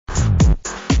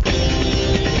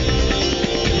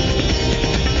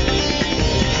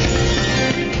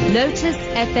Lotus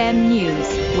FM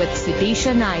News with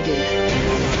Sudisha Naidu.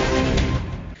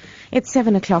 It's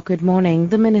 7 o'clock. Good morning.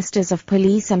 The Ministers of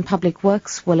Police and Public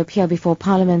Works will appear before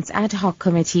Parliament's ad hoc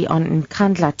committee on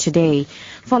Nkandla today.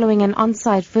 Following an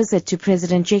on-site visit to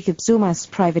President Jacob Zuma's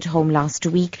private home last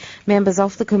week, members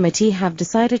of the committee have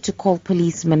decided to call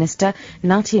Police Minister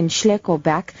Nathi Nhleko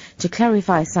back to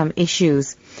clarify some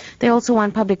issues. They also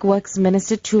want Public Works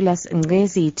Minister Thulas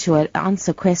Ngesi to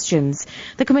answer questions.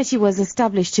 The committee was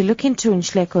established to look into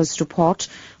Nhleko's report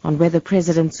on whether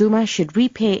President Zuma should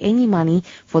repay any money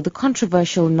for the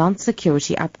controversial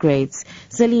non-security upgrades.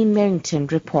 Zelene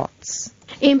Merrington reports.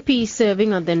 MPs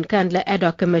serving on the Nkandla ad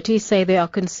hoc committee say they are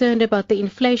concerned about the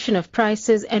inflation of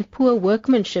prices and poor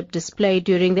workmanship displayed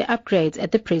during the upgrades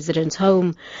at the President's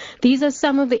home. These are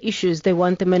some of the issues they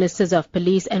want the Ministers of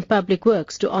Police and Public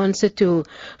Works to answer to.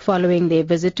 Following their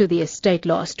visit to the estate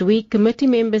last week, committee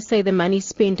members say the money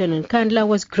spent on Nkandla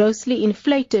was grossly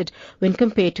inflated when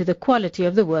compared to the quality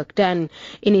of the work done.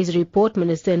 In his report,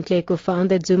 Minister Nhleko found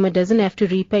that Zuma doesn't have to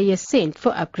repay a cent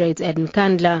for upgrades at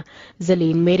Nkandla.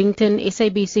 Zelene Merrington,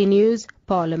 SABC News,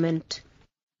 Parliament.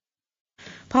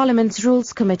 Parliament's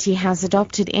Rules Committee has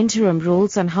adopted interim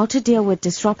rules on how to deal with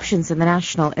disruptions in the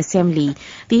National Assembly.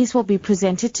 These will be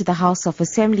presented to the House of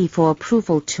Assembly for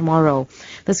approval tomorrow.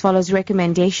 This follows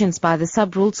recommendations by the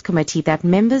Sub-Rules Committee that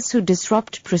members who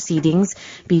disrupt proceedings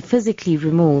be physically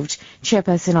removed.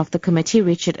 Chairperson of the committee,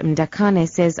 Richard Mdakane,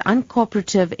 says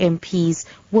uncooperative MPs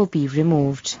will be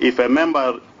removed. If a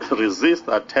member resists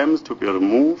attempts to be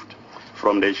removed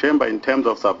from the chamber in terms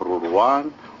of Sub-Rule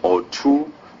 1 or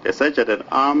 2, the Sergeant at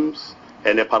Arms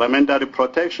and the Parliamentary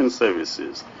Protection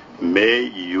Services may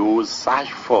use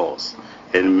such force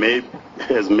and may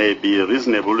be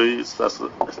reasonably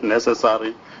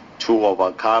necessary to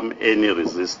overcome any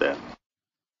resistance.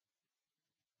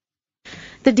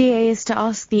 The DA is to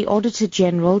ask the Auditor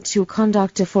General to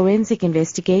conduct a forensic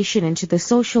investigation into the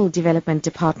Social Development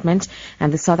Department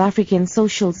and the South African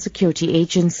Social Security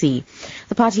Agency.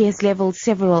 The party has levelled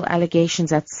several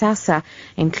allegations at SASSA,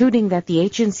 including that the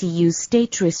agency used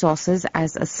state resources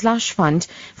as a slush fund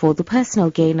for the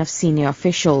personal gain of senior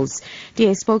officials.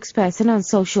 DA spokesperson on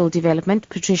social development,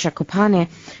 Patricia Kopane,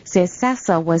 says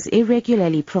SASSA was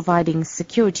irregularly providing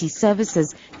security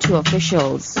services to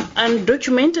officials.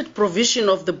 Undocumented provision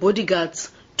of the bodyguards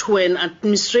to an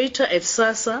administrator at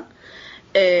SASSA,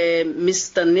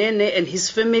 Mr. Nene and his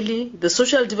family, the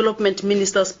Social Development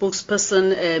Minister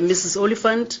spokesperson, Mrs.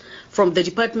 Oliphant, from the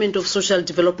Department of Social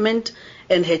Development,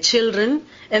 and her children,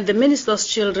 and the Minister's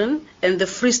children, and the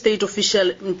Free State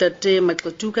official, Mtate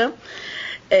Makatuka.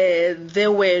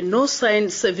 There were no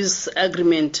signed service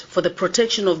agreement for the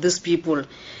protection of these people,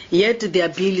 yet their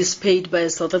bill is paid by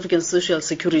South African Social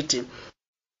Security.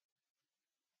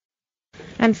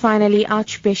 And finally,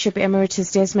 Archbishop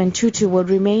Emeritus Desmond Tutu will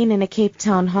remain in a Cape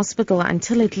Town hospital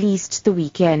until at least the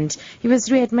weekend. He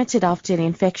was readmitted after an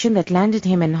infection that landed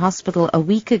him in hospital a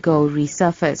week ago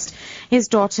resurfaced. His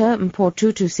daughter, Mpho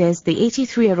Tutu, says the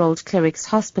 83-year-old cleric's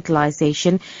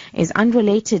hospitalization is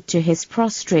unrelated to his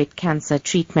prostate cancer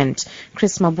treatment.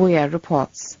 Chris Mabuya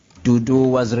reports. Tutu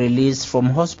was released from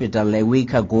hospital a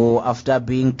week ago after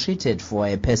being treated for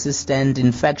a persistent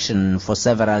infection for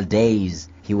several days.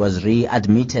 He was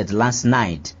readmitted last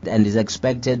night and is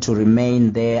expected to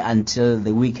remain there until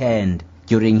the weekend.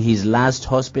 During his last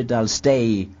hospital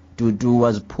stay, Tutu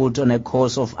was put on a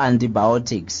course of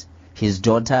antibiotics. His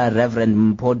daughter,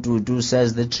 Reverend Mpho Tutu,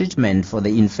 says the treatment for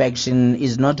the infection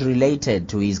is not related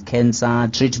to his cancer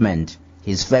treatment.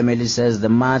 His family says the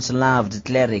much-loved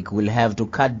cleric will have to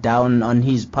cut down on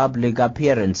his public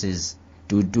appearances.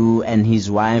 Tutu and his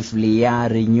wife Leah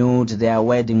renewed their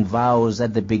wedding vows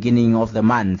at the beginning of the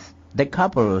month. The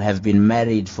couple have been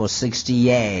married for 60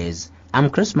 years. I'm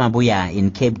Chris Mabuya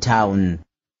in Cape Town.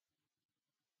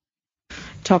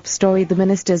 Top story, the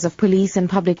Ministers of Police and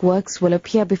Public Works will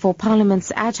appear before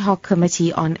Parliament's ad hoc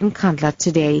committee on Nkandla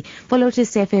today. For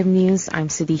Lotus FM News, I'm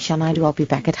Sudisha Naidu. I'll be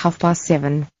back at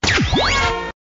 7:30.